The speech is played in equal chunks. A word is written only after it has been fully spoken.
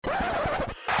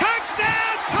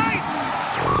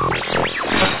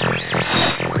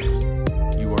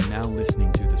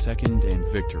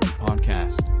Victory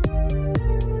podcast.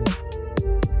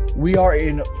 We are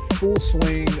in full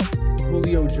swing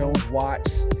Julio Jones watch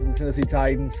for the Tennessee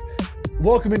Titans.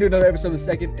 Welcome into another episode of the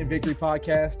Second and Victory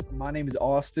podcast. My name is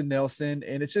Austin Nelson,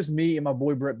 and it's just me and my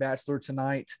boy Brett Batchelor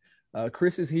tonight.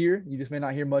 Chris is here. You just may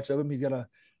not hear much of him. He's got a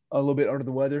little bit under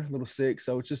the weather, a little sick,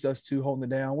 so it's just us two holding it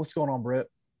down. What's going on, Brett?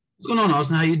 What's going on,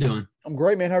 Austin? How you doing? I'm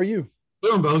great, man. How are you?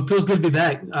 Doing, bro. It feels good to be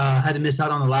back. Had to miss out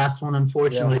on the last one,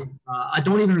 unfortunately. Yeah. I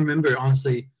don't even remember,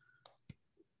 honestly.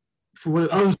 For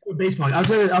what I was for baseball. I was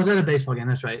at a baseball game.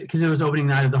 That's right, because it was opening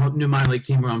night of the new minor league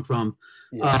team where I'm from.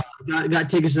 Yeah.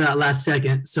 Got tickets to that last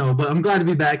second. So, but I'm glad to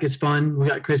be back. It's fun. We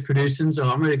got Chris producing, so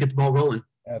I'm ready to get the ball rolling.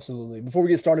 Absolutely. Before we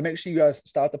get started, make sure you guys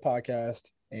stop the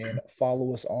podcast and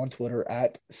follow us on Twitter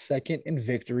at Second and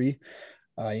Victory.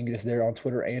 You can get us there on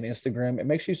Twitter and Instagram. And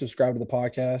make sure you subscribe to the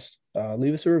podcast.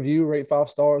 Leave us a review, rate 5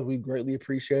 stars. We greatly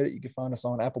appreciate it. You can find us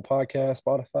on Apple Podcasts,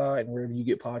 Spotify, and wherever you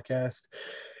get podcasts.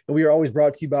 And we are always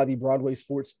brought to you by the Broadway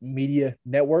Sports Media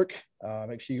Network.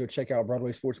 Make sure you go check out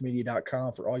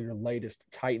BroadwaySportsMedia.com for all your latest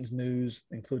Titans news,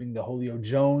 including the Julio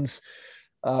Jones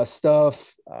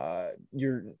stuff,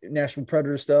 your Nashville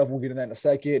Predator stuff. We'll get into that in a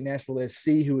second. Nashville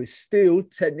SC, who is still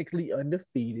technically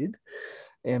undefeated.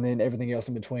 And then everything else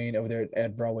in between over there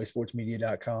at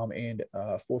BroadwaySportsMedia.com and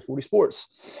 440 Sports.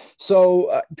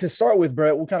 So to start with,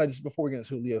 Brett, we'll kind of just before we get into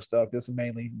Julio stuff, this is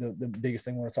mainly the biggest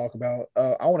thing we want to talk about.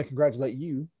 I want to congratulate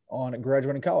you on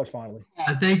graduating college finally.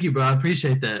 Yeah, thank you, bro. I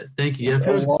appreciate that. Thank you. A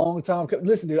long time.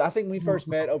 Listen, dude, I think when we first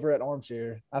met over at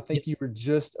Armchair, I think you were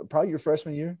just probably your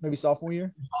freshman year, maybe sophomore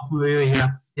year. Sophomore year,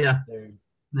 yeah. Dude. And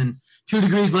then 2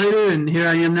 degrees later, and here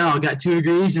I am now. I got 2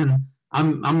 degrees, and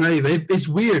I'm ready. But it's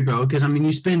weird, bro, because, I mean,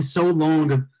 you spend so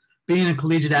long of being a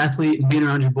collegiate athlete and being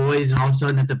around your boys, and all of a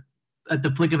sudden at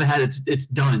the flick of a hat, it's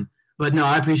done. But, no,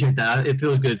 I appreciate that. It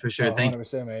feels good for sure.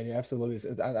 100%, man. Yeah, absolutely.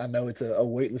 I know it's a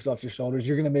weight lift off your shoulders.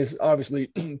 You're going to miss, obviously,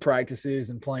 practices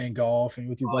and playing golf and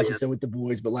with your, like you said, with the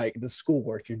boys. But, like, the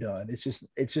schoolwork, you're done. It's just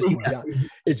it's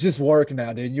just work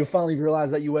now, dude. You'll finally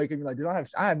realize that you wake up and you're like, dude,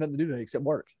 I have nothing to do today except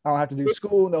work. I don't have to do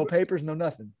school, no papers, no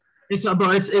nothing.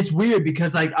 It's weird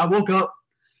because, like, I woke up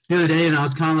the other day and I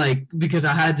was kind of like, because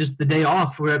I had just the day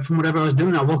off from whatever I was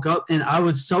doing, I woke up and I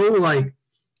was so, like,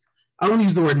 I don't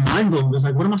use the word mind blown. It was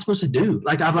like, what am I supposed to do?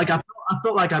 Like, I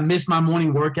felt like I missed my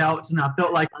morning workouts, and I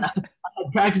felt like I had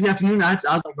practice afternoon. I was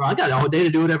like, bro, I got all day to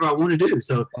do whatever I want to do.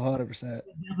 So 100%. It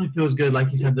definitely feels good.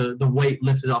 Like you said, the weight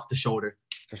lifted off the shoulder.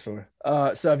 For sure.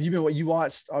 So have you been, you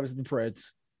watched, obviously, the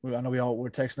Preds. I know we all were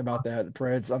texting about that. The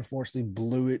Preds, unfortunately,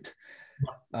 blew it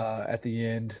at the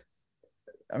end.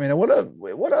 I mean, what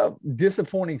a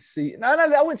disappointing season. No,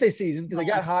 I wouldn't say season because it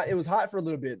got hot. It was hot for a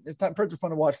little bit. It's Preds were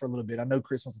fun to watch for a little bit. I know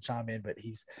Chris wants to chime in, but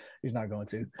he's not going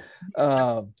to.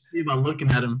 By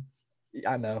looking at him.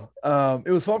 I know.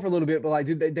 It was fun for a little bit, but like,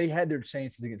 dude, they had their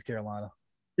chances against Carolina.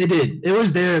 They did. It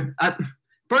was there.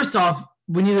 First off,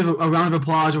 we need a round of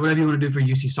applause or whatever you want to do for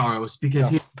UC Saros because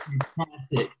he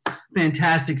was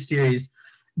fantastic series.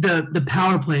 The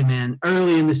power play, man,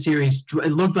 early in the series,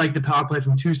 it looked like the power play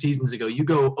from 2 seasons ago. You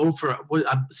go 0 for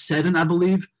 7, I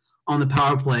believe, on the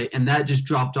power play, and that just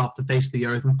dropped off the face of the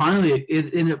earth. And finally,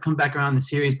 it ended up coming back around the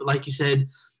series. But like you said,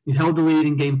 you held the lead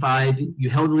in Game 5. You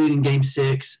held the lead in Game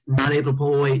 6, not able to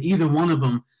pull away either one of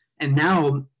them. And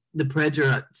now the Preds are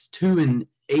at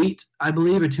 2-8, I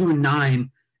believe, or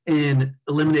 2-9 in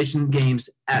elimination games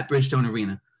at Bridgestone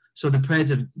Arena. So the Preds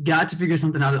have got to figure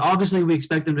something out. Obviously, we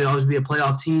expect them to always be a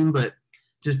playoff team, but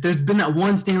just there's been that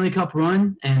one Stanley Cup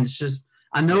run, and it's just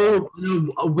I know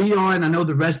we are, and I know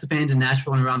the rest of the fans in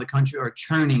Nashville and around the country are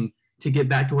churning to get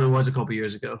back to what it was a couple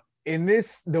years ago. In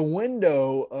the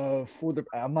window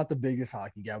I'm not the biggest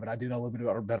hockey guy, but I do know a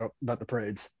little bit about the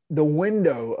Preds. The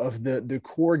window of the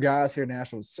core guys here in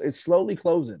Nashville is slowly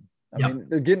closing. I mean,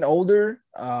 they're getting older.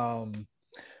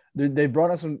 They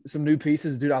brought us some new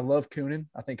pieces. Dude, I love Kunin.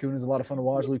 I think Kunin's a lot of fun to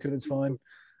watch. Luke Kunin's fun.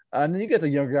 And then you get the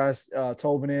younger guys,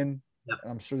 Tolvanen. Yep.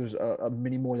 I'm sure there's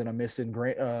many more that I'm missing.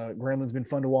 Granlund's been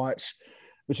fun to watch.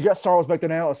 But you got Saros back there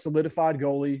now, a solidified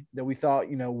goalie that we thought,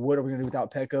 what are we going to do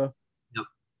without Pekka? Yep.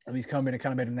 And he's come in and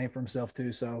kind of made a name for himself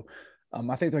too. So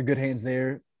I think they're in good hands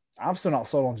there. I'm still not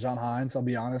sold on John Hines, I'll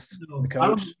be honest. No, the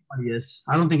coach.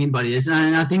 I don't think anybody is.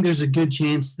 And I think there's a good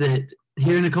chance that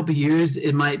here in a couple of years,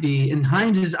 it might be, and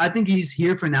Hines I think he's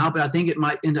here for now, but I think it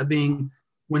might end up being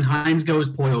when Hines goes,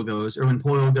 Poyle goes, or when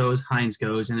Poyle goes, Hines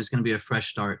goes, and it's going to be a fresh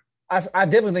start. I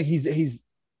definitely think he's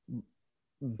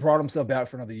brought himself back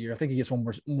for another year. I think he gets one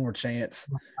more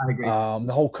chance. I agree.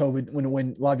 The whole COVID,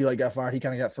 when Laviolette got fired, he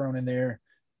kind of got thrown in there.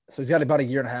 So he's got about a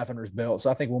year and a half under his belt.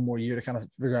 So I think one more year to kind of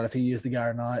figure out if he is the guy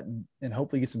or not, and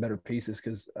hopefully get some better pieces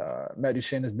because Matt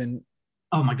Duchene has been.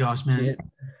 Oh my gosh, man,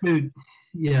 dude.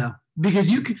 Yeah, because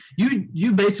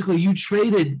you basically you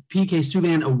traded PK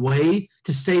Subban away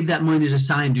to save that money to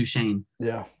sign Duchesne.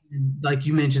 Yeah. Like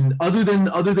you mentioned, other than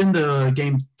the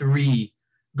game 3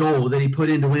 goal that he put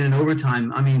in to win in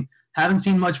overtime, I mean, haven't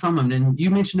seen much from him. And you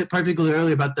mentioned it perfectly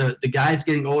earlier about the guys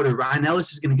getting older. Ryan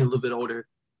Ellis is going to get a little bit older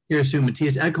here soon.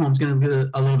 Matthias Ekholm's going to get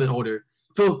a little bit older.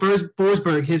 Philip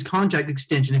Forsberg, his contract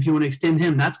extension, if you want to extend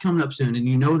him, that's coming up soon. And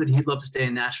you know that he'd love to stay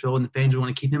in Nashville, and the fans would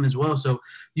want to keep him as well. So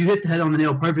you hit the head on the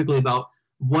nail perfectly about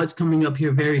what's coming up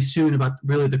here very soon about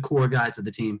really the core guys of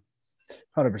the team.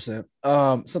 100%.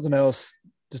 Something else,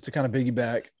 just to kind of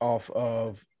piggyback off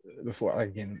of before,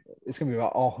 again, it's going to be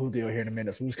about all Julio here in a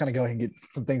minute. So we'll just kind of go ahead and get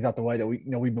some things out the way that we've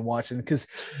been watching, because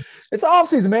it's off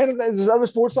season, man. There's other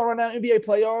sports on right now, NBA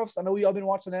playoffs. I know we all been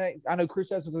watching that. I know Chris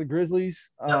has with the Grizzlies.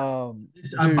 Behind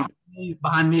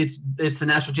me, it's the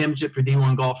national championship for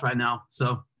D1 golf right now.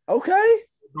 So okay,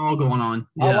 it's all going on.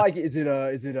 Yeah. I like it. Is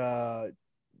it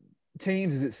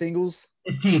teams? Is it singles?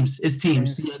 It's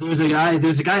teams. Yeah, there's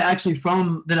a guy actually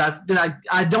from that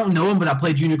I don't know him, but I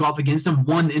played junior golf against him.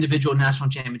 Won the individual national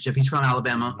championship. He's from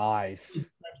Alabama. Nice.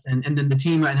 And then the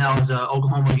team right now is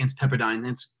Oklahoma against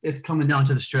Pepperdine. It's coming down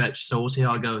to the stretch, so we'll see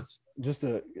how it goes. Just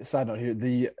a side note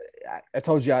here. I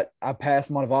told you I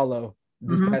passed Montevallo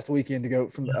this past weekend to go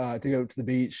to the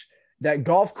beach. That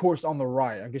golf course on the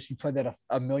right, I guess you played that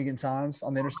a million times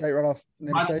on the interstate, right off the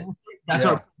interstate. That's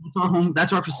our home.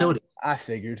 That's our facility. I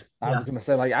figured. I was gonna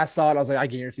say, like, I saw it. I was like, I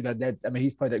guarantee that. I mean,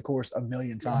 he's played that course a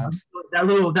million times. That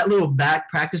little back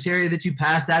practice area that you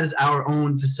passed, that is our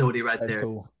own facility right there. That's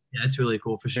cool. Yeah, it's really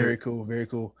cool for sure. Very cool. Very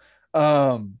cool.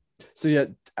 So yeah,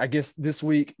 I guess this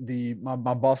week my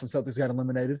Boston Celtics got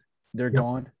eliminated. They're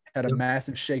gone. Had a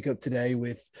massive shakeup today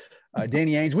with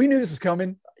Danny Ainge. We knew this was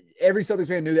coming. Every Celtics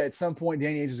fan knew that at some point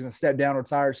Danny Ainge was going to step down or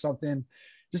retire or something,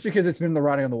 just because it's been the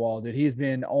writing on the wall. Dude, he's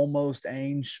been almost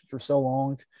Ainge for so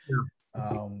long,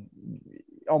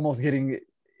 almost getting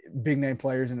big name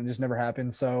players, and it just never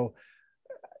happened. So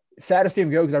sad to see him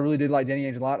go, because I really did like Danny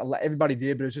Ainge a lot. Everybody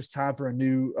did, but it was just time for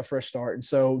a fresh start. And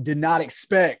so did not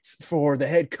expect for the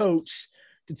head coach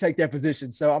to take that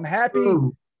position. So I'm happy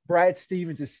Brad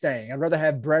Stevens is staying. I'd rather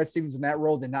have Brad Stevens in that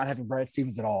role than not having Brad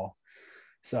Stevens at all.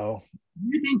 So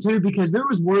you think too, because there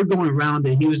was word going around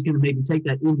that he was going to maybe take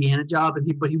that Indiana job,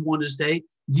 but he wanted to stay.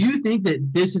 Do you think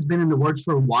that this has been in the works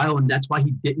for a while, and that's why he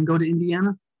didn't go to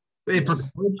Indiana? Yes.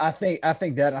 I think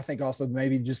that. I think also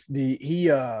maybe just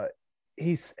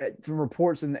he's from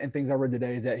reports and things I read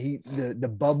today that the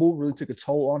bubble really took a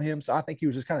toll on him. So I think he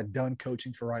was just kind of done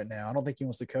coaching for right now. I don't think he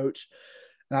wants to coach,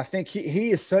 and I think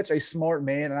he is such a smart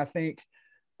man, and I think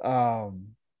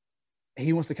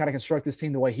he wants to kind of construct this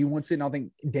team the way he wants it. And I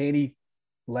think Danny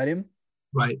let him.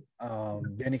 Right.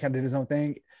 Danny kind of did his own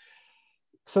thing.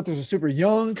 Celtics are super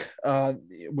young.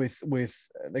 With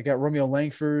they got Romeo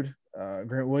Langford,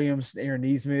 Grant Williams, Aaron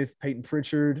Nesmith, Peyton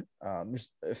Pritchard. There's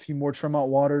a few more, Tremont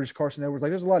Waters, Carson Edwards.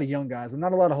 Like, there's a lot of young guys and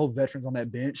not a lot of whole veterans on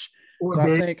that bench. So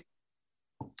I think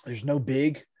there's no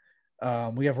big.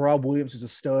 We have Rob Williams, who's a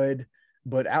stud.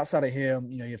 But outside of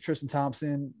him, you have Tristan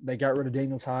Thompson. They got rid of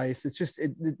Daniel Tice. It's just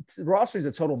the roster is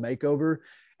a total makeover.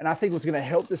 And I think what's going to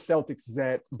help the Celtics is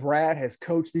that Brad has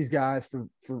coached these guys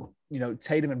for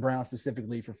Tatum and Brown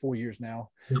specifically for 4 years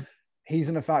now. Yep. He's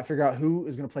going to figure out who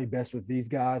is going to play best with these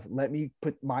guys. Let me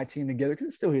put my team together, because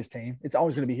it's still his team. It's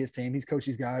always going to be his team. He's coached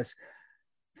these guys,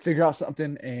 figure out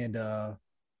something, and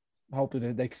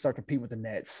hopefully they can start competing with the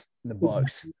Nets and the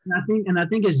Bucks. And I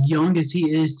think as young as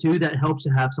he is too, that helps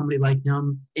to have somebody like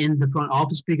him in the front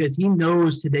office, because he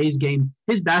knows today's game.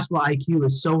 His basketball IQ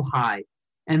is so high.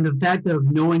 And the fact of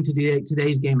knowing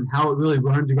today's game and how it really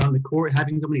runs around the court,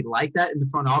 having somebody like that in the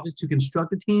front office to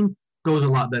construct a team goes a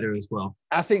lot better as well.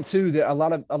 I think too that a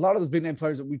lot of those big name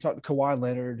players that we talked to, Kawhi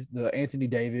Leonard, the Anthony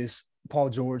Davis, Paul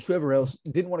George, whoever else,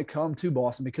 didn't want to come to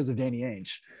Boston because of Danny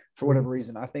Ainge for whatever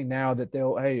reason. I think now that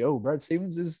Brad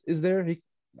Stevens is there.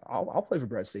 I'll play for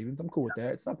Brad Stevens. I'm cool with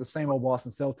that. It's not the same old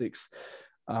Boston Celtics.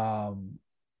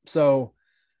 So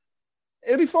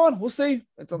it'll be fun. We'll see.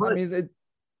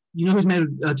 You know who's made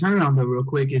a turnaround, though, real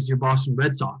quick, is your Boston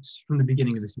Red Sox from the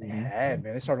beginning of the season. Yeah,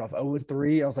 man. They started off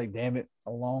 0-3. I was like, damn it, a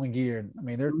long year. I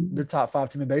mean, they're top 5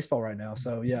 team in baseball right now.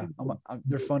 So, yeah,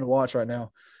 they're fun to watch right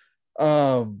now.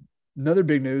 Another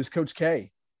big news, Coach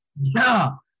K. Yeah.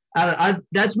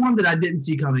 That's one that I didn't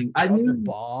see coming. I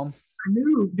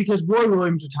knew because Roy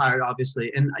Williams retired,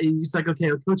 obviously. And it's like, okay,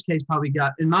 Coach K's probably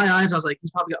got – in my eyes, I was like,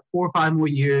 he's probably got 4 or 5 more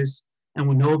years, and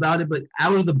we'll know about it. But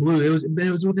out of the blue, it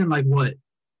was within, like, what?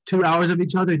 2 hours of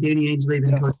each other, Danny Ainge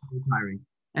leaving, Coach retiring,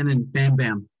 and then bam,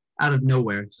 bam, out of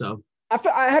nowhere. So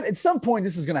I had at some point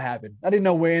this is going to happen. I didn't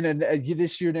know when, and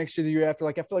this year, next year, the year after.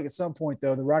 Like I feel like at some point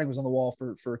though, the writing was on the wall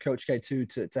for Coach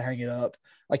K2 to hang it up.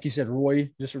 Like you said, Roy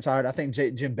just retired. I think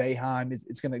Jim Boeheim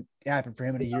it's going to happen for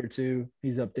him in a year or two.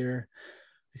 He's up there.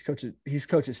 He's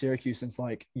coached at Syracuse since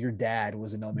like your dad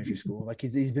was in elementary school. Like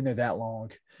he's been there that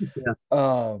long.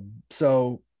 Yeah.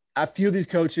 So a few of these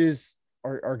coaches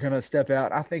are going to step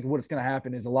out. I think what's going to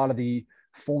happen is a lot of the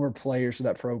former players for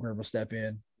that program will step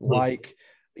in, like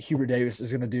Hubert Davis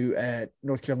is going to do at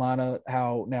North Carolina,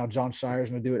 how now John Shire is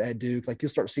going to do it at Duke. Like you'll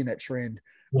start seeing that trend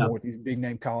more with these big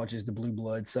name colleges, the blue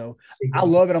blood. So I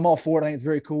love it. I'm all for it. I think it's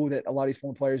very cool that a lot of these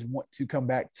former players want to come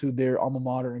back to their alma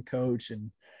mater and coach. And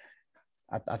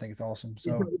I think it's awesome.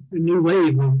 So it's a new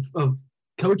wave of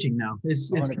coaching now.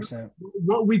 It's 100%.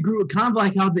 What we grew, kind of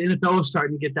like how the NFL is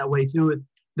starting to get that way too, with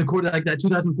the like that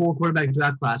 2004 quarterback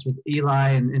draft class with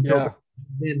Eli and Phil.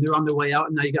 And they're on their way out,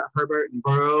 and now you got Herbert and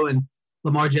Burrow and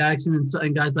Lamar Jackson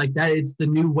and guys like that. It's the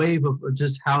new wave of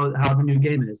just how the new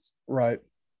game is. Right.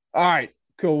 All right.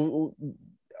 Cool.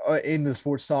 In the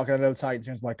sports talk, I know Titans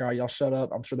fans like, all right, y'all shut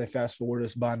up. I'm sure they fast forward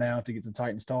us by now to get to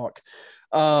Titans talk.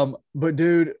 But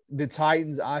dude, the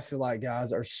Titans, I feel like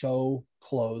guys are so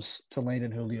close to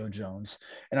landing Julio Jones.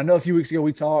 And I know a few weeks ago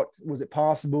we talked, was it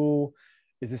possible?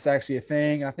 Is this actually a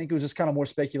thing? I think it was just kind of more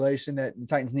speculation that the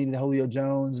Titans needed Julio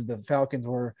Jones. The Falcons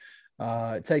were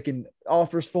taking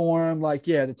offers for him. Like,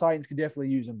 yeah, the Titans could definitely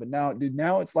use him. But now, dude,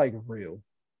 now it's like real.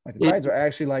 Like the Titans are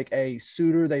actually like a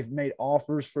suitor. They've made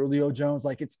offers for Julio Jones.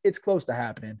 Like it's close to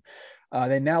happening.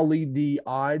 They now lead the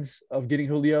odds of getting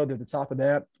Julio. They're at the top of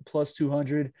that, plus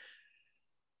 200.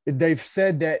 They've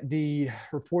said that the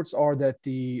reports are that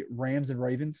the Rams and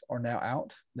Ravens are now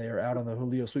out. They are out on the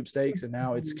Julio sweepstakes, and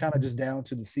now it's kind of just down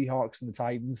to the Seahawks and the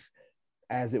Titans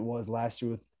as it was last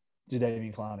year with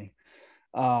Jadeveon Clowney.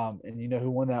 And you know who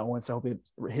won that one, so I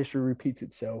hope history repeats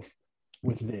itself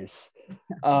with this.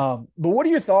 But what are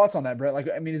your thoughts on that, Brett? Like,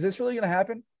 I mean, is this really going to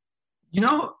happen? You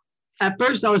know, at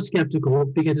first I was skeptical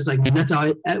because it's like, man,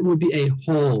 that would be a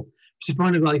hole. She's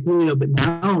trying to go like Julio, but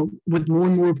now with more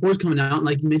and more reports coming out, and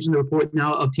like you mentioned, the report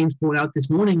now of teams pulling out this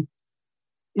morning.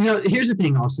 You know, here's the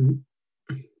thing, Austin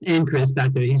and Chris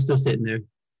back there. He's still sitting there.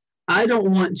 I don't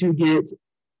want to get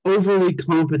overly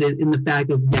confident in the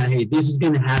fact of, yeah, hey, this is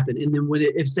going to happen, and then when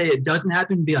if say it doesn't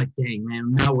happen, be like, dang,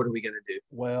 man, now what are we going to do?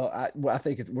 Well, I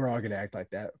think we're all going to act like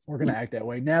that. We're going to act that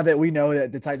way now that we know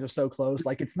that the Titans are so close.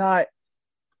 Like it's not.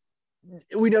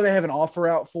 We know they have an offer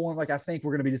out for him. Like, I think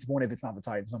we're going to be disappointed if it's not the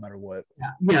Titans, no matter what.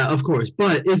 Yeah, of course.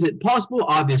 But is it possible?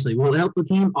 Obviously. Will it help the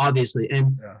team? Obviously.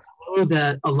 And I know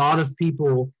that a lot of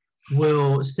people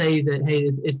will say that,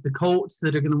 hey, it's the Colts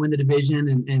that are going to win the division,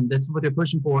 and that's what they're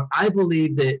pushing for. I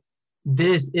believe that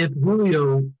if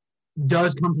Julio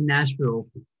does come to Nashville,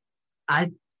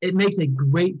 it makes a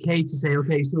great case to say,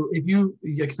 okay, so if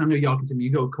because I know y'all can tell me,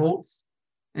 you go Colts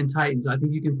and Titans. I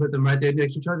think you can put them right there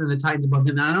next to each other, and the Titans above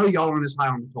them. Now, I know y'all aren't as high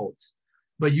on the Colts,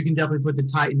 but you can definitely put the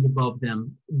Titans above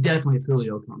them. Definitely if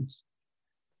Julio comes.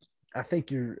 I think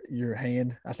your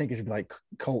hand. I think it should be like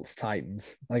Colts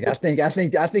Titans. Like I think you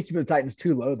put the Titans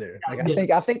too low there. Like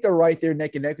I think they're right there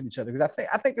neck and neck with each other, because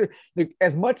I think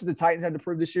as much as the Titans had to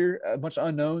prove this year, a bunch of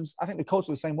unknowns. I think the Colts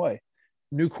are the same way.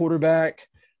 New quarterback,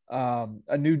 a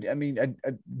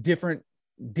different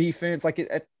defense. Like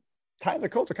Titans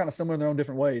and Colts are kind of similar in their own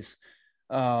different ways.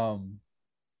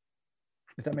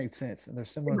 If that makes sense. And they're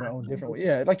similar in their own different way.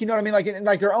 Yeah. Like, you know what I mean?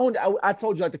 Like their own, I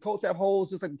told you, like the Colts have holes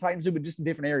just like the Titans do, but just in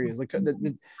different areas. Like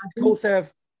the Colts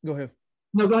have, go ahead.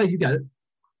 No, go ahead. You got it.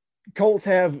 Colts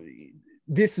have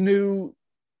this new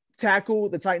tackle.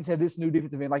 The Titans have this new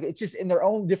defensive end. Like it's just in their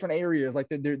own different areas. Like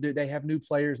they have new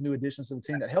players, new additions to the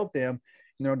team that help them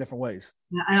in their own different ways.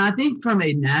 And I think from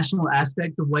a national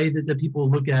aspect, the way that the people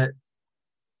look at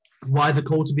why the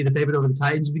Colts would be the favorite over the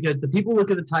Titans, because the people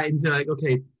look at the Titans, they're like,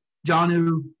 okay,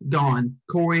 Jonnu gone,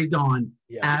 Corey gone,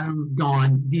 Adam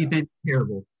gone, defense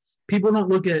terrible. People don't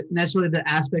look at necessarily the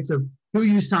aspects of who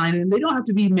you sign, and they don't have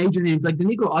to be major names. Like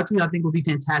Danico Autry, I think will be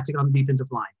fantastic on the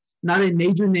defensive line. Not a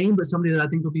major name, but somebody that I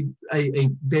think will be a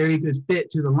very good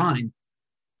fit to the line.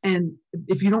 And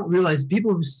if you don't realize,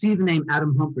 people who see the name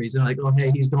Adam Humphries, they're like, oh, hey,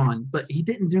 he's gone. But he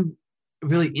didn't do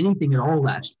really anything at all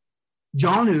last year.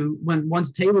 Jonnu,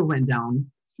 once Taylor went down,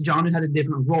 Jonnu had a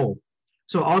different role.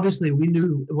 So obviously we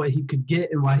knew what he could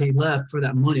get and why he left for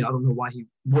that money. I don't know why he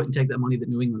wouldn't take that money that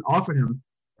New England offered him.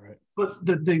 Right. But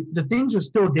the things are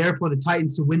still there for the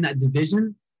Titans to win that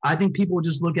division. I think people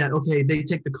just look at, okay, they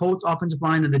take the Colts offensive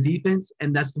line and the defense,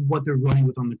 and that's what they're running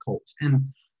with on the Colts.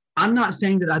 And I'm not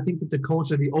saying that I think that the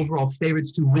Colts are the overall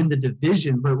favorites to win the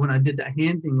division, but when I did that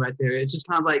hand thing right there, it's just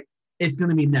kind of like it's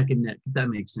going to be neck and neck, if that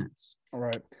makes sense. All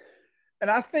right. And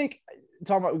I think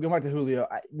talking about going back to Julio,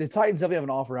 the Titans definitely have an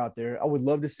offer out there. I would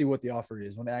love to see what the offer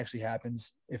is when it actually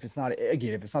happens. If it's not the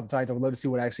Titans, I would love to see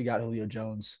what actually got Julio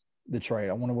Jones the trade.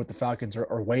 I wonder what the Falcons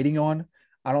are waiting on.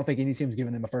 I don't think any team's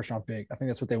giving them a first round pick. I think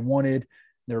that's what they wanted.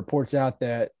 The reports out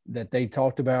that they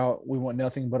talked about, we want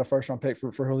nothing but a first round pick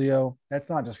for Julio. That's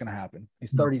not just going to happen.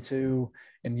 He's 32,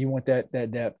 and you want that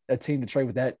a team to trade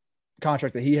with that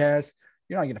contract that he has.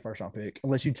 You're not getting a first round pick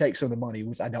unless you take some of the money,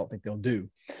 which I don't think they'll do.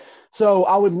 So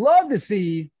I would love to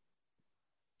see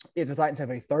if the Titans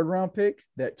have a third round pick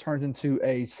that turns into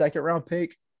a second round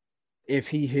pick if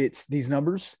he hits these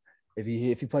numbers. If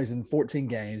he plays in 14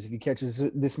 games, if he catches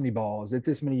this many balls, at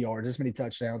this many yards, this many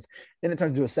touchdowns, then it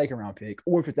turns into a second round pick.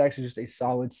 Or if it's actually just a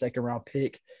solid second round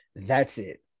pick, that's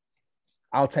it.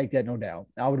 I'll take that, no doubt.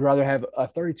 I would rather have a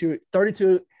 32.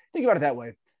 Think about it that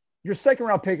way. Your second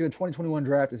round pick in the 2021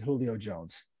 draft is Julio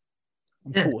Jones.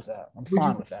 I'm cool with that. I'm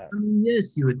fine with that.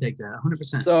 Yes, you would take that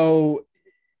 100%. So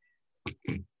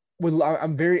I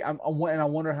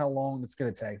wonder how long it's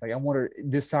going to take. Like, I wonder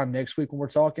this time next week when we're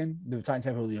talking, do the Titans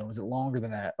have Julio? Is it longer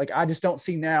than that? Like, I just don't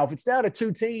see now. If it's down to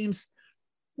two teams,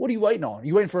 what are you waiting on?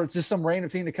 You waiting for just some random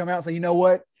team to come out and say, you know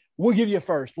what? We'll give you a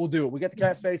first. We'll do it. We got the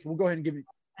cap space. We'll go ahead and give you.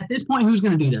 At this point, who's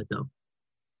going to do that, though?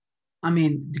 I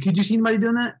mean, could you see anybody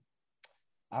doing that?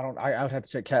 I would have to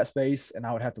check cap space and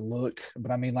I would have to look.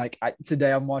 But I mean, like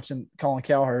today I'm watching Colin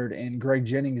Cowherd and Greg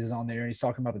Jennings is on there and he's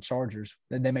talking about the Chargers.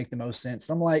 Then they make the most sense.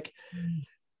 And I'm like,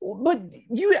 but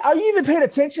are you even paying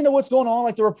attention to what's going on?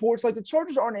 Like the reports, like the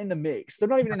Chargers aren't in the mix. They're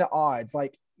not even in the odds.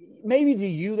 Like maybe to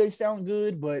you they sound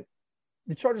good, but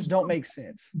the Chargers don't make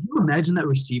sense. Can you imagine that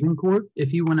receiving corps if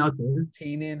he went out there?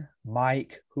 Keenan,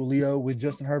 Mike, Julio with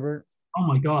Justin Herbert. Oh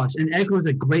my gosh. And Eckler's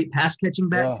a great pass catching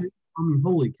back too. I mean,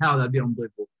 holy cow, that'd be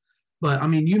unbelievable. But I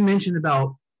mean, you mentioned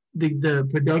about the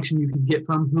production you can get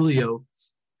from Julio.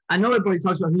 I know everybody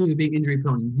talks about Julio being injury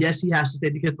prone. Yes, he has to stay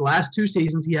because the last two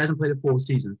seasons he hasn't played a full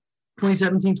season.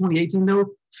 2017, 2018 though,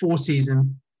 full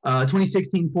season.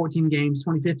 2016, 14 games.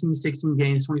 2015, 16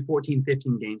 games. 2014,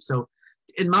 15 games. So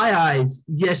in my eyes,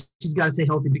 yes, he's got to stay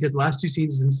healthy because the last two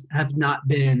seasons have not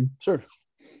been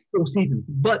full seasons.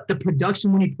 But the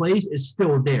production when he plays is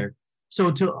still there. So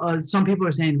to some people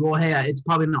are saying, well, hey, it's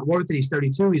probably not worth it. He's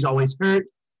 32. He's always hurt.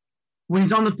 When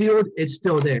he's on the field, it's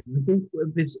still there. I think if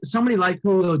it's somebody like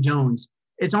Julio Jones,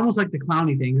 it's almost like the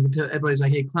Clowney thing. Everybody's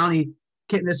like, hey, Clowney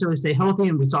can't necessarily stay healthy,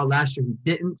 and we saw last year he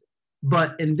didn't.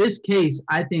 But in this case,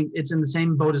 I think it's in the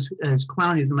same boat as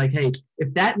Clowney's. And like, hey,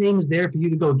 if that name is there for you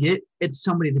to go get, it's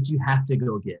somebody that you have to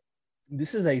go get.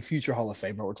 This is a future Hall of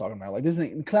Famer we're talking about. Like this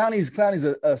isn't Clowney's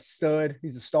a stud.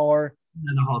 He's a star.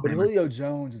 But Julio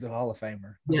Jones is a Hall of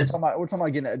Famer. Yes. We're talking about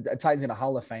getting a Titans getting a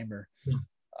Hall of Famer.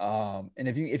 Yeah. And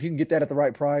if you can get that at the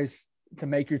right price to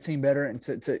make your team better and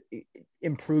to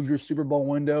improve your Super Bowl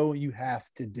window, you have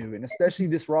to do it. And especially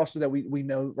this roster that we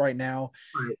know right now,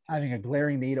 having a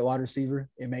glaring need at wide receiver,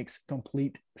 it makes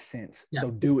complete sense. Yeah.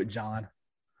 So do it, John.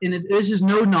 And this is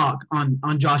no knock on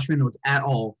Josh Reynolds at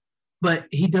all, but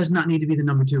he does not need to be the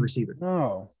number 2 receiver.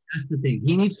 No. That's the thing.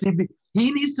 He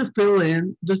needs to fill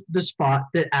in the spot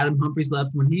that Adam Humphries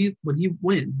left when he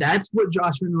went. That's what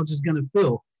Josh Reynolds is going to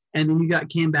fill. And then you got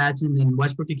Cam Batson and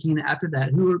Westbrook-Ikhine after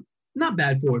that, who are not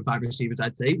bad 4 or 5 receivers,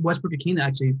 I'd say. Westbrook-Ikhine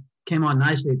actually came on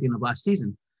nicely at the end of last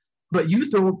season. But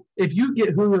if you get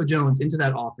Julio Jones into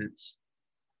that offense,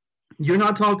 you're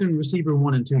not talking receiver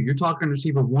 1 and 2. You're talking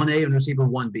receiver 1A and receiver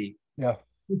 1B. Yeah.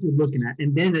 What you're looking at.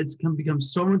 And then it's become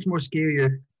so much more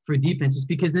scarier for defenses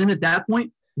because then at that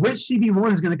point, which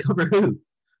CB1 is going to cover who?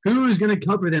 Who is going to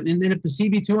cover them? And then if the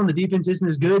CB2 on the defense isn't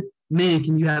as good, man,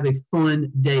 can you have a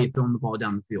fun day throwing the ball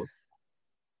down the field?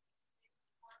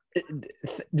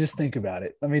 Just think about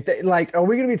it. I mean, are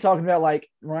we going to be talking about like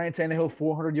Ryan Tannehill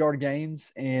 400-yard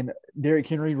games and Derrick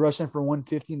Henry rushing for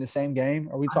 150 in the same game?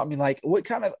 Are we talking like what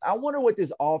kind of – I wonder what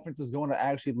this offense is going to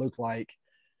actually look like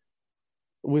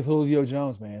with Julio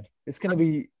Jones, man. It's going to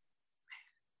be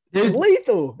 – it's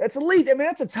lethal. That's elite. I mean,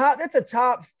 that's a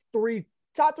top three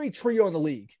trio in the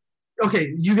league.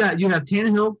 Okay, you have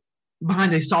Tannehill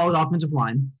behind a solid offensive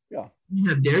line. Yeah. You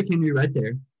have Derrick Henry right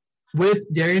there with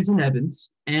Darrington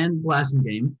Evans and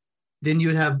Blasingame. Then you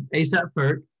would have ASAP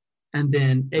Ferg, and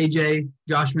then AJ,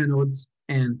 Josh Reynolds,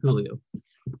 and Julio.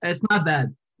 It's not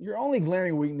bad. Your only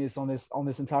glaring weakness on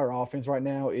this entire offense right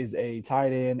now is a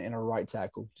tight end and a right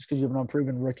tackle. Just because you have an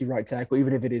unproven rookie right tackle,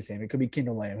 even if it is him, it could be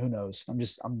Kendall Lamb. Who knows? I'm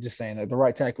just saying that the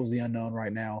right tackle is the unknown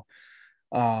right now.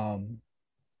 I'm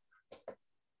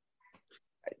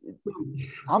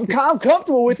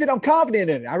comfortable with it. I'm confident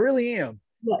in it. I really am.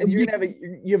 And you're gonna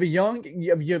have a young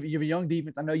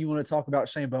defense. I know you want to talk about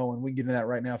Shane Bowen. We can get into that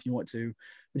right now if you want to.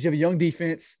 But you have a young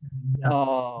defense.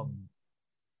 Yeah.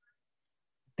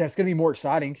 that's going to be more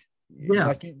exciting. Yeah.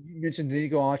 Like you mentioned,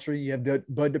 Nico Autry, you have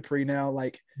Bud Dupree now.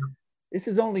 Like this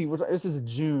is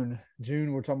June.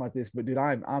 We're talking about this, but dude,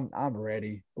 I'm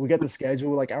ready. We got the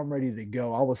schedule. Like I'm ready to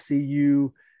go. I will see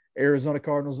you, Arizona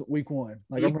Cardinals, week 1.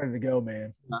 Like I'm ready to go,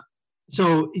 man.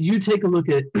 So you take a look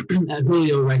at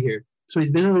Julio right here. So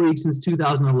he's been in the league since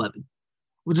 2011.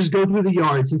 We'll just go through the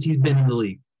yards since he's been in the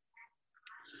league.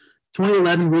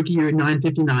 2011 rookie year,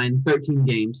 959, 13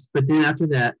 games. But then after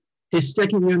that, his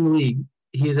second year in the league,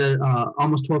 he is at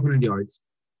almost 1,200 yards.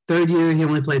 Third year, he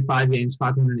only played 5 games,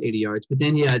 580 yards. But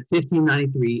then he had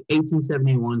 1593,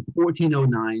 1871,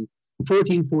 1409,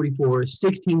 1444,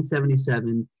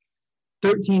 1677,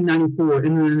 1394.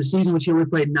 And then in the season which he only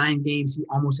played 9 games, he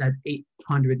almost had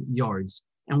 800 yards.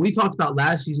 And we talked about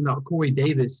last season about Corey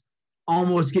Davis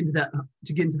almost getting to that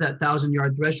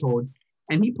 1,000-yard threshold.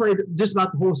 And he played just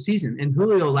about the whole season. And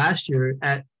Julio last year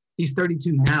he's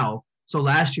 32 now. So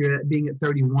last year, being at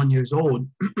 31 years old,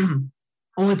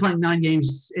 only playing 9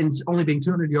 games and only being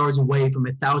 200 yards away from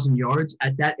 1,000 yards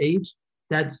at that age,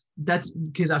 that's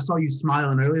because I saw you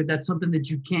smiling earlier. That's something that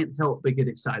you can't help but get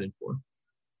excited for.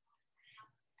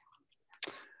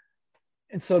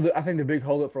 And so I think the big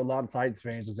holdup for a lot of Titans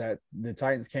fans is that the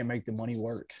Titans can't make the money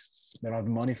work. They don't have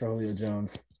the money for Julio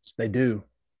Jones. They do.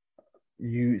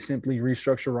 You simply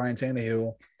restructure Ryan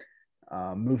Tannehill,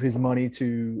 move his money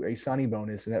to a signing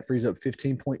bonus, and that frees up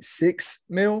 $15.6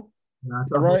 million. Is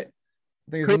that right?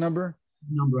 I think it's the number.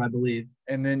 Number, I believe.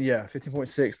 And then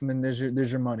 15.6, and then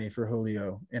there's your money for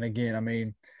Julio. And again, I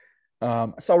mean,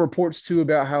 I saw reports too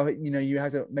about how you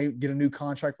have to maybe get a new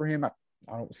contract for him. I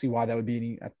don't see why that would be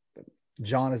any.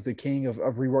 John is the king of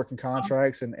reworking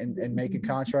contracts and making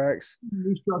contracts.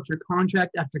 Restructure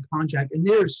contract after contract, and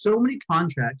there are so many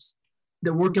contracts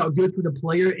that work out good for the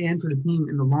player and for the team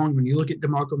in the long run. You look at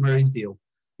DeMarco Murray's deal.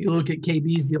 You look at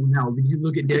KB's deal now. You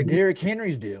look at Derrick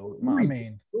Henry's deal. I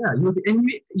mean,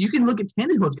 you can look at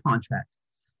Tannehill's contract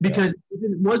because if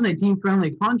it wasn't a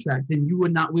team-friendly contract, then we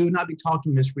would not be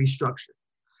talking this restructure.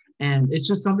 And it's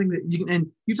just something that you can.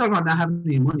 And you talk about not having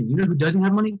any money. You know who doesn't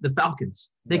have money? The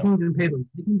Falcons. They can even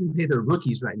pay their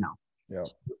rookies right now. Yeah.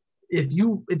 So if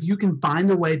you can find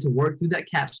a way to work through that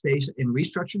cap space and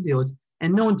restructure deals,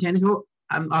 and knowing Tannehill,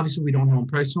 obviously we don't know him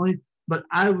personally, but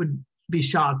I would be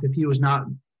shocked if he would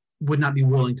not be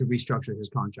willing to restructure his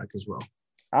contract as well.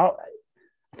 I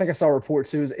think I saw a report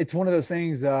too. It's one of those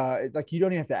things like you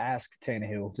don't even have to ask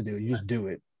Tannehill to do it. You just do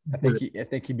it. I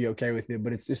think he'd be okay with it,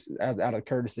 but it's just out of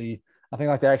courtesy. I think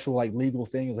like the actual like legal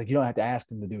thing is like you don't have to ask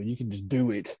him to do it. You can just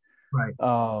do it. Right.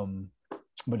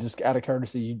 But just out of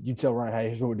courtesy, you tell Ryan, hey,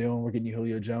 here's what we're doing. We're getting you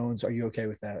Julio Jones. Are you okay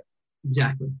with that?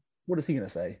 Exactly. What is he gonna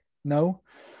say? No.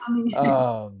 I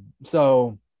mean,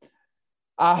 so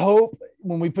I hope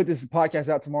when we put this podcast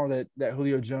out tomorrow that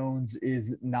Julio Jones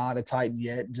is not a Titan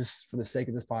yet, just for the sake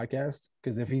of this podcast.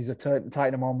 Because if he's a Titan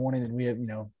tomorrow morning, then we have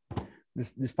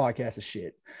this podcast is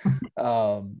shit.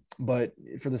 But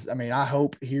for this, I mean, I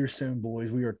hope here soon,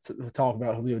 boys, we are talking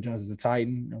about Julio Jones as a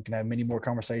Titan. We can have many more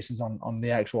conversations on the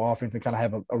actual offense and kind of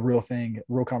have a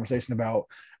real conversation about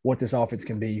what this offense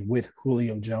can be with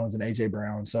Julio Jones and AJ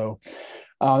Brown. So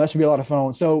that should be a lot of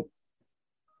fun. So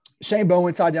Shane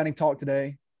Bowen, Todd Downing talked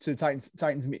today to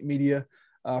Titans media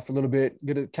for a little bit.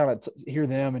 Good to kind of hear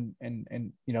them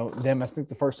and them. I think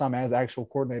the first time as actual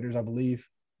coordinators, I believe.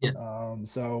 Yes.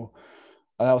 So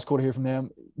that was cool to hear from them.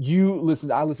 We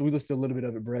listened a little bit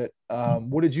of it, Brett.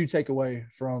 What did you take away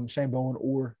from Shane Bowen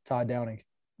or Todd Downing?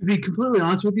 To be completely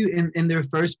honest with you, in their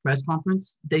first press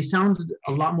conference, they sounded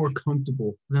a lot more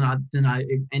comfortable than I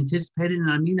anticipated,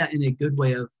 and I mean that in a good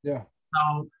way of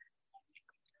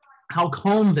how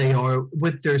calm they are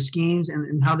with their schemes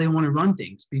and how they want to run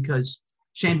things. Because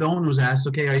Shane Bowen was asked,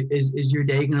 okay, is your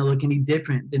day going to look any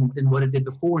different than what it did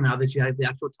before now that you have the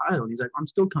actual title? And he's like, I'm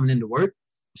still coming into work,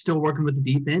 still working with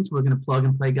the defense. We're going to plug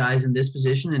and play guys in this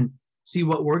position and see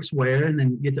what works where, and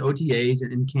then get to OTAs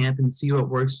and camp and see what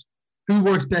works, who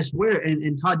works best where.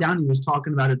 And Todd Downing was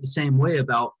talking about it the same way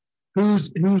about who's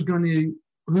going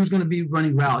to be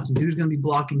running routes and who's going to be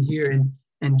blocking here.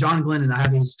 And John Glennon, I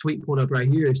have his tweet pulled up right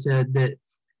here, said that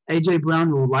AJ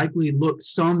Brown will likely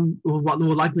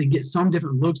get some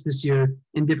different looks this year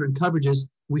in different coverages.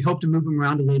 We hope to move him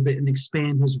around a little bit and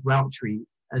expand his route tree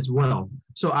as well.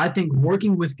 So I think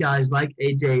working with guys like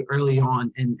AJ early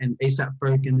on and ASAP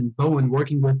Ferg and then Bowen,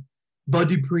 working with Bud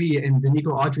Dupree and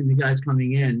Nico Autry and the guys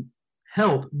coming in,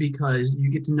 help because you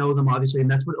get to know them, obviously,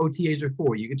 and that's what OTAs are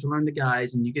for. You get to learn the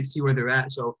guys and you get to see where they're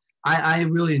at. So I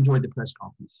really enjoyed the press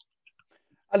conference.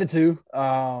 I did too.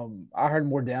 I heard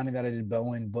more Downing than I did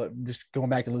Bowen, but just going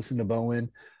back and listening to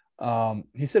Bowen,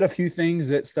 He said a few things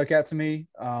that stuck out to me.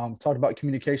 Talked about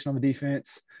communication on the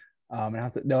defense, and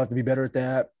they'll have to be better at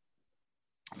that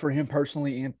for him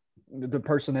personally and the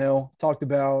personnel. Talked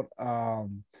about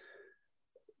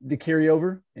the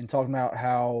carryover and talking about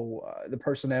how the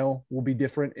personnel will be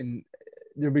different and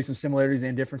there'll be some similarities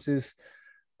and differences.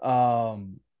 If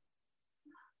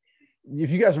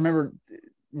you guys remember,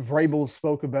 Vrabel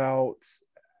spoke about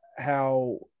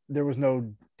how there was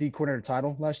no D coordinator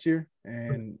title last year,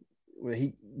 and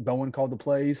Bowen called the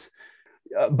plays.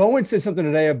 Bowen said something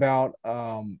today about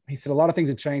he said a lot of things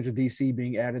have changed with DC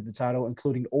being added to the title,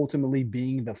 including ultimately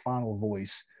being the final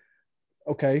voice.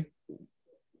 Okay.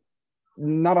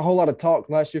 Not a whole lot of talk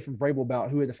last year from Vrabel about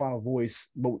who had the final voice,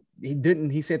 but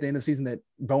he said at the end of the season that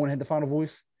Bowen had the final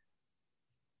voice?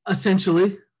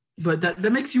 Essentially. But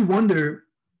that makes you wonder,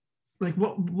 like,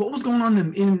 what was going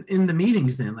on in the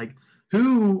meetings then? Like,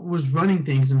 who was running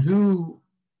things and who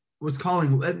was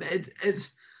calling?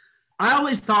 I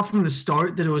always thought from the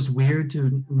start that it was weird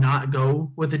to not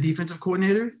go with a defensive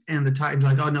coordinator, and the Titans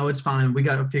were like, oh, no, it's fine. We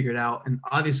got to figure it out. And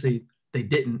obviously they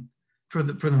didn't for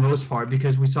the most part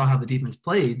because we saw how the defense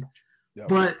played. Yep.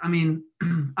 But, I mean,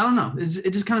 I don't know.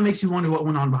 It just kind of makes you wonder what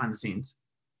went on behind the scenes.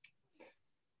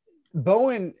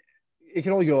 Bowen, it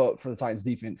can only go up for the Titans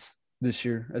defense this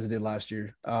year as it did last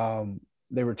year.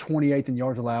 They were 28th in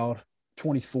yards allowed,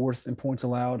 24th in points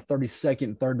allowed, 32nd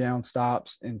in third down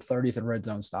stops, and 30th in red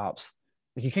zone stops.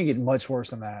 Like, you can't get much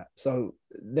worse than that. So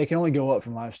they can only go up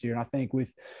from last year. And I think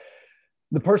with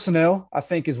the personnel, I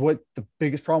think is what the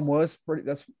biggest problem was.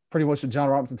 That's pretty much what John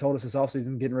Robinson told us this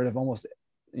offseason, getting rid of almost,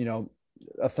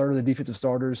 a third of the defensive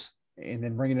starters and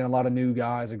then bringing in a lot of new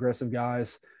guys, aggressive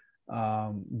guys,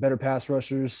 better pass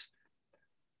rushers,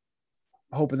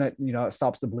 hoping that, it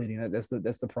stops the bleeding. That's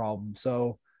the problem.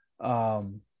 So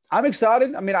I'm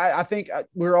excited. I mean, I think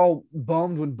we're all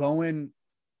bummed when Bowen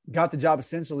got the job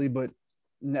essentially, but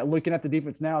looking at the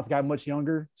defense now, it's got much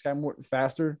younger. It's got more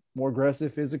faster, more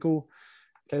aggressive, physical.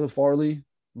 Caleb Farley,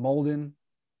 Molden,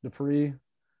 Dupree.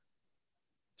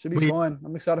 Should be fun.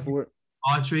 I'm excited for it.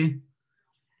 Autry,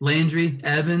 Landry,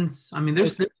 Evans. I mean,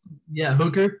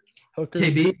 Hooker,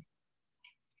 KB.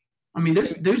 I mean,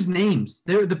 there's names.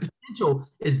 The potential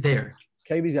is there.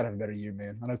 KB's got to have a better year,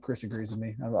 man. I know Chris agrees with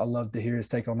me. I love to hear his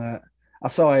take on that. I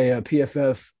saw a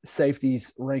PFF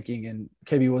safeties ranking, and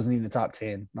KB wasn't even in the top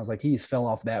 10. I was like, he's fell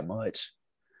off that much.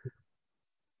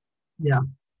 Yeah.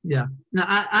 Now,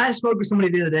 I spoke with somebody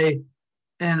the other day,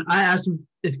 and I asked him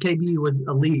if KB was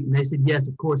elite, and they said, yes,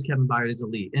 of course, Kevin Byard is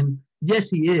elite. And, yes,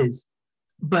 he is.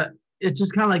 But it's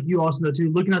just kind of like you also know,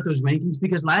 too, looking at those rankings,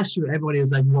 because last year everybody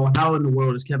was like, well, how in the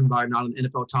world is Kevin Byard not on the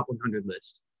NFL top 100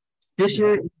 list? This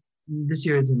year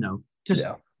is a no. It's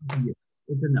a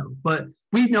no. But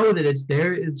we know that it's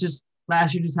there. It's just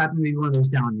last year just happened to be one of those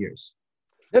down years.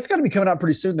 That's got to be coming out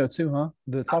pretty soon, though, too, huh?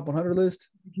 The top 100 list?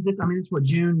 I mean, it's what,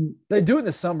 June? They do it in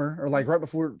the summer or like right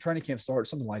before training camp starts,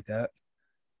 something like that.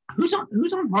 Who's on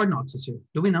Hard Knocks this year?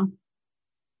 Do we know?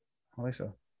 I think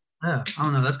so. Yeah, I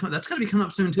don't know. That's got to be coming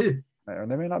up soon, too. Or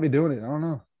they may not be doing it. I don't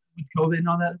know. With COVID and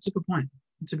all that, that's a good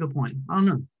point. I don't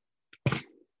know.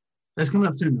 That's coming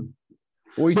up soon, though.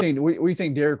 What do you think? What do you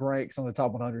think Derek ranks on the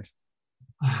top 100?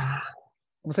 I'm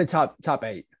gonna say top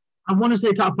 8. I want to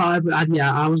say top 5, but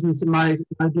I was gonna say my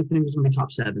good thing was gonna be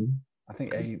top 7. I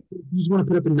think 8. You just want to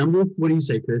put up a number? What do you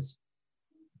say, Chris?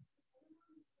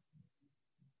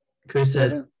 Chris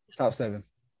said top 7.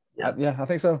 Yeah, I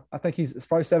think so. I think it's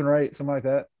probably 7 or 8, something like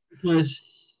that. Because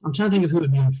I'm trying to think of who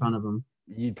would be in front of him.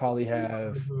 You'd probably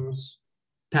have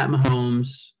Pat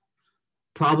Mahomes,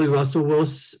 probably Russell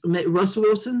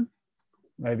Wilson.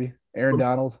 Maybe Aaron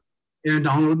Donald. Do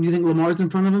you think Lamar's in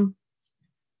front of him?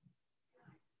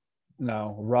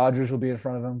 No, Rodgers will be in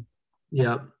front of him.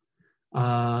 Yeah.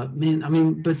 Man, I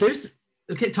mean, but there's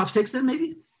top 6 then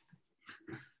maybe.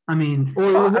 I mean,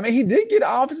 he did get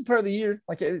Offensive Player of the Year.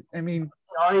 Like, I mean,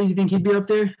 you think he'd be up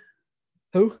there?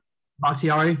 Who?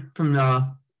 Bakhtiari from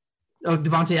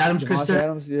Devontae Adams. Chris said.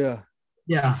 Adams, yeah.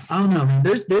 Yeah, I don't know, man.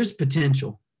 There's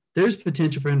potential. There's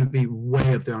potential for him to be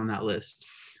way up there on that list.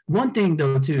 One thing,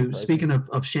 though, too, speaking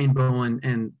of Shane Bowen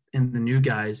and the new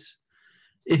guys,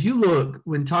 if you look,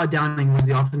 when Todd Downing was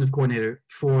the offensive coordinator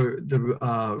for the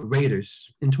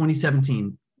Raiders in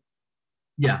 2017,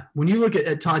 when you look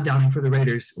at Todd Downing for the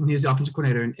Raiders when he was the offensive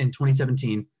coordinator in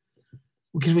 2017,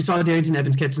 because we saw Darrington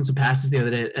Evans catching some passes the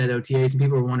other day at OTAs, and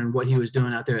people were wondering what he was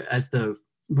doing out there as the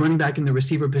running back in the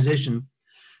receiver position.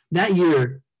 That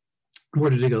year, where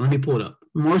did it go? Let me pull it up.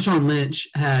 Marshawn Lynch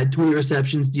had 20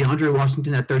 receptions. DeAndre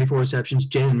Washington had 34 receptions.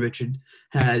 Jalen Richard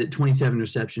had 27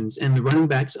 receptions. And the running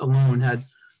backs alone had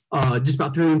just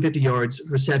about 350 yards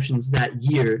receptions that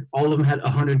year. All of them had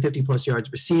 150 plus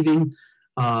yards receiving,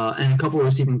 and a couple of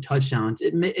receiving touchdowns.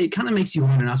 It kind of makes you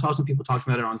wonder, and I saw some people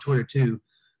talking about it on Twitter too.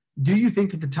 Do you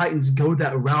think that the Titans go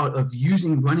that route of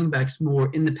using running backs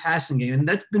more in the passing game? And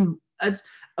that's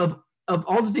of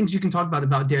all the things you can talk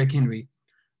about Derrick Henry,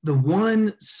 the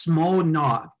one small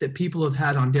knock that people have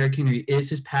had on Derrick Henry is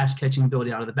his pass catching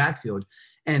ability out of the backfield.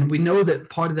 And we know that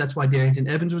part of that's why Darrington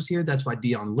Evans was here. That's why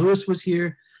Dion Lewis was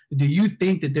here. Do you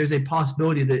think that there's a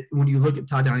possibility that when you look at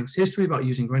Todd Downing's history about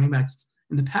using running backs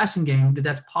in the passing game, that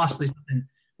that's possibly something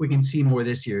we can see more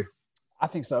this year? I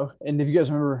think so. And if you guys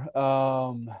remember,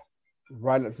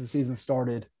 right after the season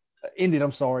ended,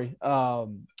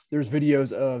 there's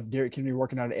videos of Derrick Henry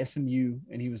working out at SMU,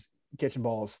 and he was catching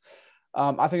balls.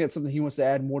 I think that's something he wants to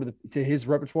add more to his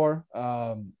repertoire.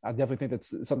 I definitely think that's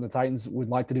something the Titans would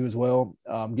like to do as well,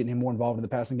 getting him more involved in the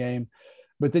passing game.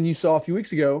 But then you saw a few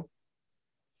weeks ago,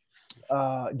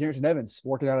 Darrington Evans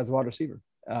working out as a wide receiver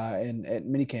at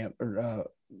minicamp or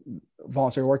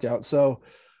voluntary workout. So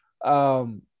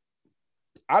I'm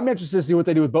interested to see what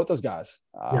they do with both those guys.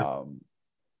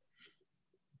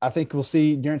 I think we'll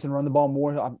see Darrington run the ball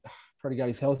more. I'm pretty glad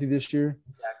he's healthy this year.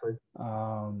 Exactly.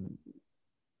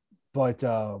 But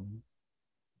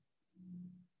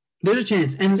there's a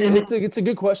chance, and it's a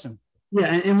good question.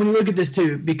 Yeah, and when you look at this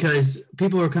too, because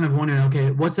people are kind of wondering,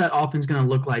 okay, what's that offense going to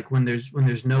look like when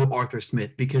there's no Arthur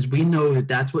Smith? Because we know that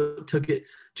that's what took it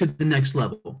to the next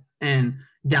level. And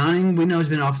Downing, we know, has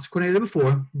been offensive coordinator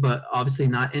before, but obviously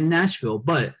not in Nashville.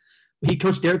 But he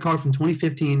coached Derek Carr from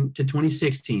 2015 to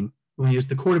 2016 when he was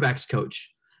the quarterback's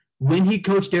coach. When he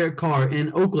coached Derek Carr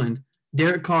in Oakland,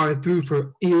 Derek Carr threw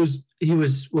for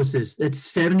that's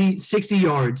 60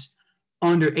 yards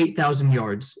under 8,000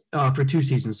 yards for 2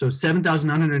 seasons. So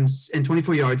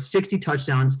 7,924 yards, 60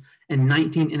 touchdowns, and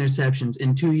 19 interceptions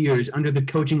in 2 years under the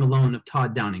coaching alone of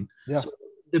Todd Downing. Yeah. So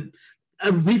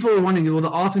people are wondering, will the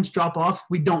offense drop off?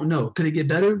 We don't know. Could it get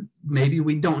better? Maybe.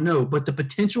 We don't know. But the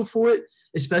potential for it,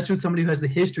 especially with somebody who has the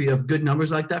history of good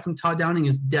numbers like that from Todd Downing,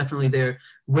 is definitely there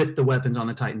with the weapons on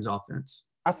the Titans offense.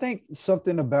 I think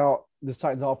something about this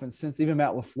Titans offense, since even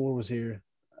Matt LaFleur was here,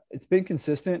 it's been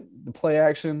consistent. The play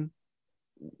action,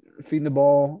 feeding the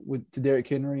ball to Derrick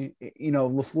Henry. You know,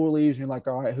 LaFleur leaves and you're like,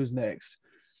 all right, who's next?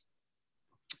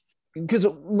 Because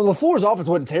LaFleur's offense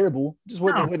wasn't terrible. Just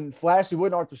wasn't flashy.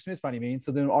 Wasn't Arthur Smith by any means.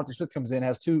 So then Arthur Smith comes in,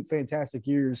 has 2 fantastic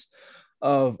years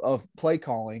of play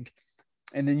calling.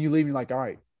 And then you leave and you're like, all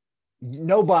right,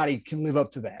 nobody can live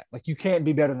up to that. Like, you can't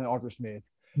be better than Arthur Smith.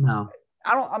 No.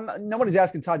 Nobody's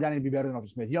asking Todd Downing to be better than Arthur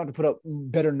Smith. You don't have to put up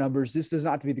better numbers. This does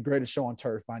not have to be the greatest show on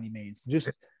turf by any means. Just,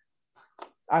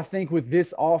 I think with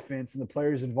this offense and the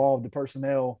players involved, the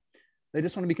personnel, they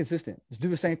just want to be consistent. Just do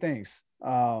the same things.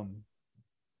 I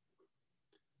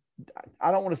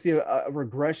don't want to see a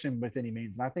regression with any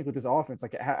means. And I think with this offense,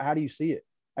 like, how do you see it?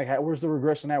 Like, where's the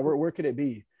regression at? Where could it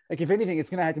be? Like, if anything, it's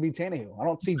going to have to be Tannehill. I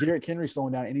don't see Derrick Henry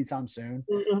slowing down anytime soon.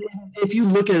 If you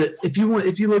look at it, if you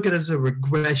look at it as a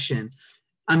regression,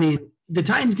 I mean, the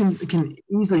Titans can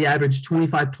easily average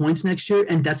 25 points next year,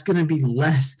 and that's going to be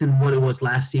less than what it was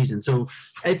last season. So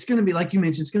it's going to be, like you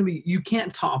mentioned, it's going to be, you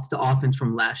can't top the offense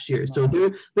from last year. So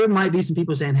there might be some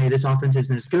people saying, hey, this offense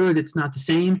isn't as good. It's not the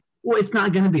same. Well, it's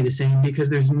not going to be the same because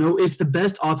it's the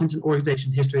best offense in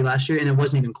organization history last year, and it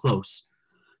wasn't even close.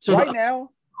 So right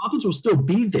now, offense will still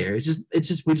be there. It's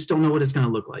just we just don't know what it's going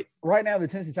to look like. Right now, the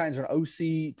Tennessee Titans are an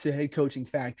OC to head coaching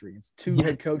factory. It's 2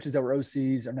 head coaches that were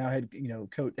OCs are now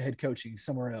head coaching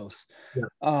somewhere else.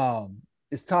 Yeah.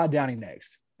 Is Todd Downing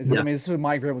next? I mean, this is what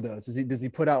Mike Vrabel does. Does he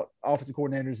put out offensive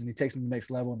coordinators and he takes them to the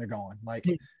next level and they're gone? Like,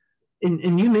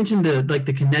 and you mentioned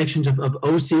the connections of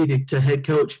OC to head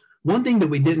coach. One thing that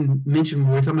we didn't mention when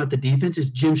we were talking about the defense is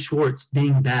Jim Schwartz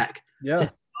being back. Yeah.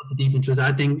 The defense was,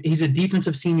 I think he's a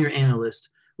defensive senior analyst,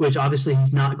 which obviously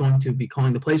he's not going to be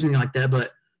calling the plays or anything like that,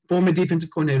 but former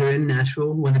defensive coordinator in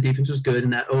Nashville when the defense was good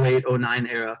in that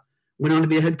 08-09 era, went on to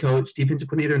be a head coach, defensive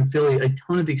coordinator in Philly, a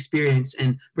ton of experience,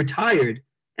 and retired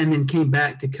and then came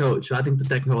back to coach. So I think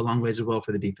that can go a long ways as well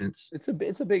for the defense. It's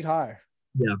a big hire.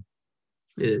 Yeah,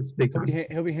 it is big time.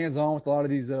 He'll be hands-on with a lot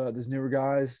of these newer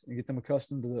guys and get them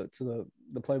accustomed to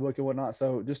the playbook and whatnot.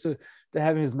 So just to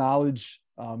have his knowledge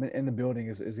in the building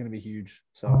is going to be huge.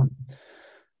 So,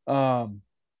 all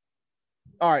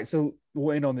right, so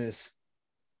we'll end on this.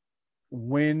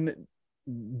 When,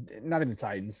 not in the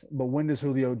Titans, but when does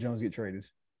Julio Jones get traded?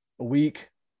 A week?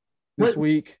 This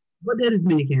week? What day does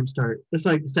minicamp start? It's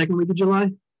like the second week of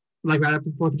July? Like right after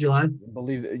the 4th of July? I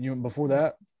believe you before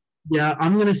that? Yeah,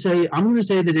 I'm gonna say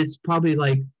that it's probably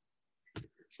like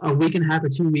a week and a half or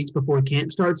 2 weeks before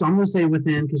camp starts. So I'm going to say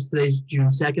within, because today's June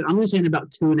 2nd, I'm going to say in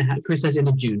about 2.5. Chris says end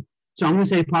of June. So I'm going to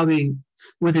say probably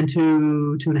within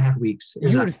 2.5 weeks.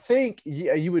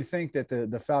 You would think that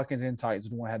the Falcons and Titans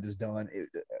would want to have this done,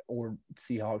 or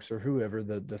Seahawks or whoever,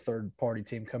 the third party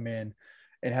team come in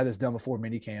and have this done before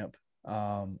minicamp.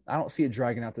 I don't see it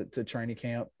dragging out to training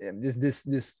camp.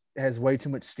 This has way too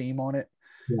much steam on it.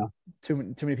 Yeah. Too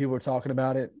many people are talking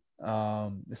about it.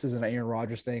 This is an Aaron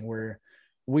Rodgers thing where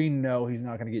we know he's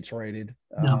not going to get traded.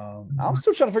 No. I'm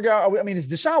still trying to figure out. I mean, is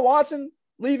Deshaun Watson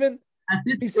leaving?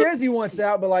 He says he wants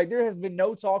out, but like there has been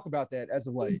no talk about that as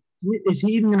of late. Is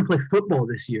he even going to play football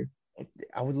this year?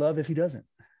 I would love if he doesn't.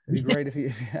 It'd be great if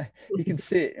he can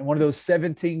sit and one of those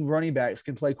 17 running backs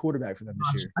can play quarterback for them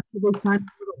this year.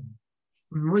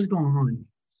 What is going on?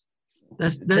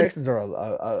 The Texans are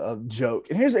a joke.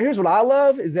 And here's what I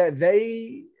love is that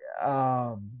they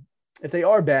if they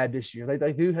are bad this year,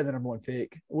 they do have the number one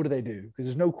pick. What do? Because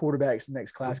there's no quarterbacks in the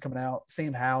next class coming out.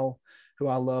 Sam Howell, who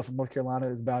I love from North Carolina,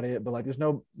 is about it. But like, there's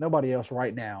nobody else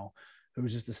right now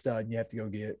who's just a stud. And you have to go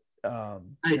get.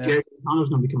 Hey, Jared Connor's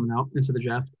going to be coming out into the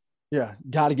draft. Yeah,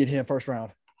 got to get him first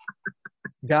round.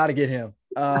 Got to get him.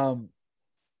 Yeah,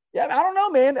 I don't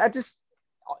know, man.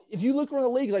 If you look around the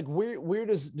league, like where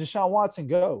does Deshaun Watson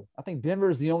go? I think Denver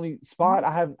is the only spot.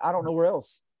 I don't know where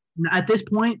else. At this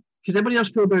point, because everybody else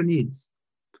filled their needs.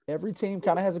 Every team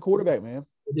kind of has a quarterback, man.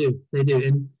 They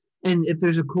do. And if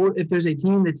there's a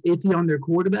team that's iffy on their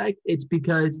quarterback, it's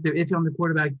because they're iffy on their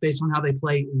quarterback based on how they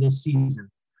play this season.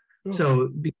 Oh. So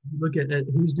look at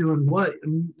who's doing what. I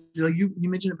mean, you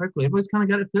mentioned it perfectly. Everybody's kind of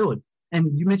got it filled.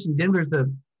 And you mentioned Denver's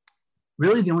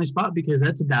really the only spot because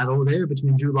that's a battle there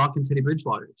between Drew Lock and Teddy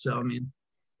Bridgewater. So I mean,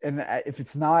 and if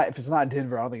it's not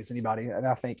Denver, I don't think it's anybody. And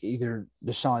I think either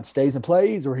Deshaun stays and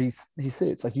plays or he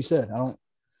sits, like you said. Stays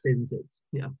and sits.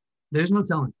 Yeah, there's no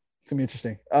telling. It's gonna be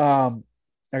interesting.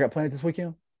 I got plans this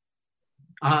weekend.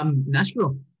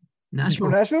 Nashville.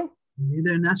 Nashville. You're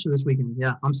there in Nashville this weekend.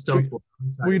 Yeah, I'm stoked. What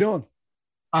are you doing?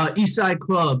 Eastside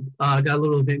Club got a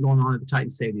little event going on at the Titan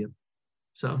Stadium.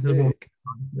 So that'll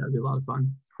be a lot of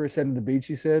fun. Chris heading to the beach,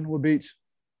 he said. What beach?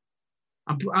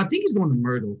 I think he's going to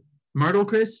Myrtle. Myrtle,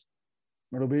 Chris?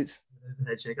 Myrtle Beach?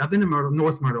 Head check. I've been to Myrtle,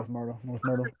 North Myrtle. North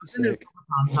Myrtle. Sick.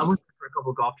 I went for a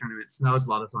couple of golf tournaments, and that was a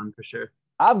lot of fun for sure.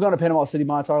 I've gone to Panama City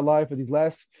my entire life, but these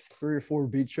last 3 or 4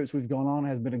 beach trips we've gone on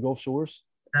has been in Gulf Shores.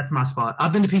 That's my spot.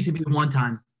 I've been to PCB one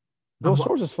time. Gulf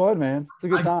Shores is fun, man. It's a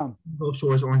good time. Gulf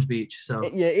Shores, Orange Beach. So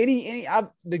yeah,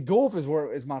 the Gulf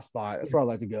is my spot. That's where I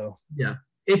like to go. Yeah.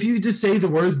 If you just say the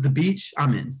words "the beach,"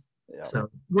 I'm in. Yeah. So,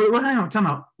 hang on, time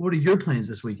out. What are your plans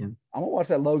this weekend? I'm gonna watch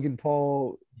that Logan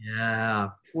Paul. Yeah.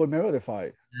 Floyd Mayweather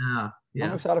fight. Yeah.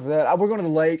 I'm excited for that. We're going to the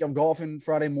lake. I'm golfing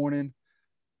Friday morning.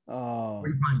 Where are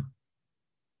you playing?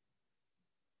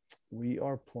 We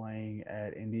are playing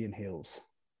at Indian Hills.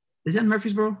 Is that in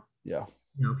Murfreesboro? Yeah.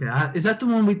 Okay. Is that the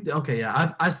one we? Okay.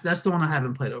 Yeah. That's the one I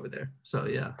haven't played over there. So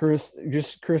yeah. Chris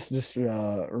just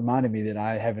reminded me that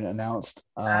I haven't announced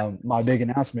my big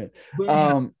announcement. Okay,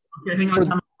 hang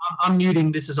on. I'm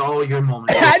muting. This is all your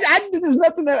moment. There's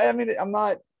nothing that I'm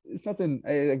not. It's nothing.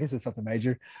 I guess it's something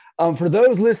major. For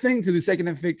those listening to the Second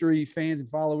and Victory fans and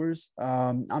followers,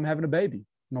 I'm having a baby.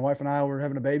 My wife and I were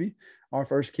having a baby, our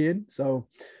first kid. So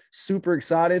super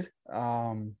excited.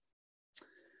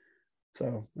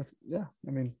 So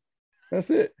that's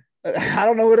it. I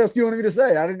don't know what else you wanted me to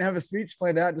say. I didn't have a speech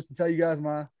planned out just to tell you guys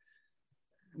my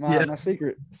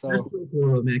secret. So that's so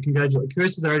cool, man. Congratulations.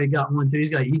 Chris has already got one too.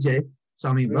 He's got EJ. So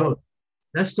I mean, bro,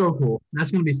 that's so cool. That's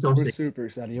gonna be so sick. Super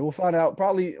excited. Yeah, we'll find out.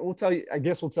 Probably we'll tell you. I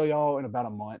guess we'll tell y'all in about a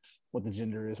month what the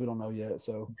gender is. We don't know yet.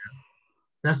 So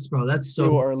that's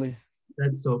so early.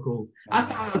 That's so cool. I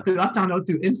found out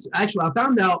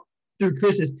through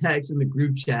Chris's text in the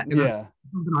group chat. And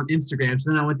something on Instagram.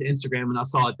 So then I went to Instagram and I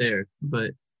saw it there.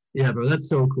 But yeah, bro, that's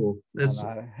so cool.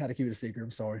 I had to keep it a secret.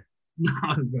 I'm sorry. No,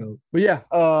 bro. But yeah,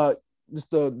 just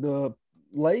the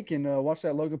lake and watch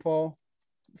that Logan Paul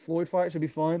Floyd fight should be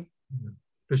fun. Yeah,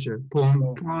 for sure. Pull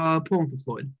him for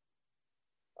Floyd.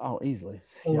 Oh, easily.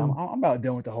 Yeah, I'm about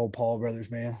done with the whole Paul brothers,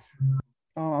 man.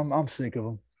 I'm sick of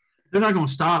them. They're not gonna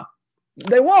stop.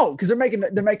 They won't, because they're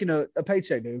making a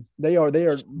paycheck, dude. They are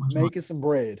making some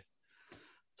bread.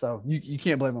 So you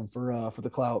can't blame them for the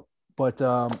clout. But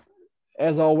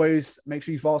as always, make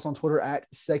sure you follow us on Twitter at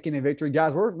Second and Victory.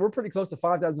 Guys, we're pretty close to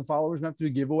 5,000 followers. We have to do a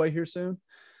giveaway here soon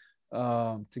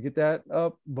to get that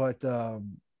up. But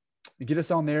get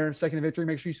us on there, Second and Victory.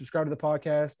 Make sure you subscribe to the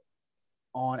podcast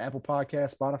on Apple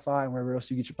Podcasts, Spotify, and wherever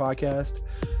else you get your podcast.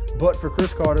 But for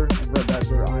Chris Carter and Brett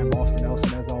Batchelor, I am Austin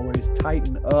Nelson. As always,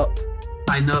 tighten up.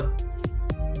 Tighten up.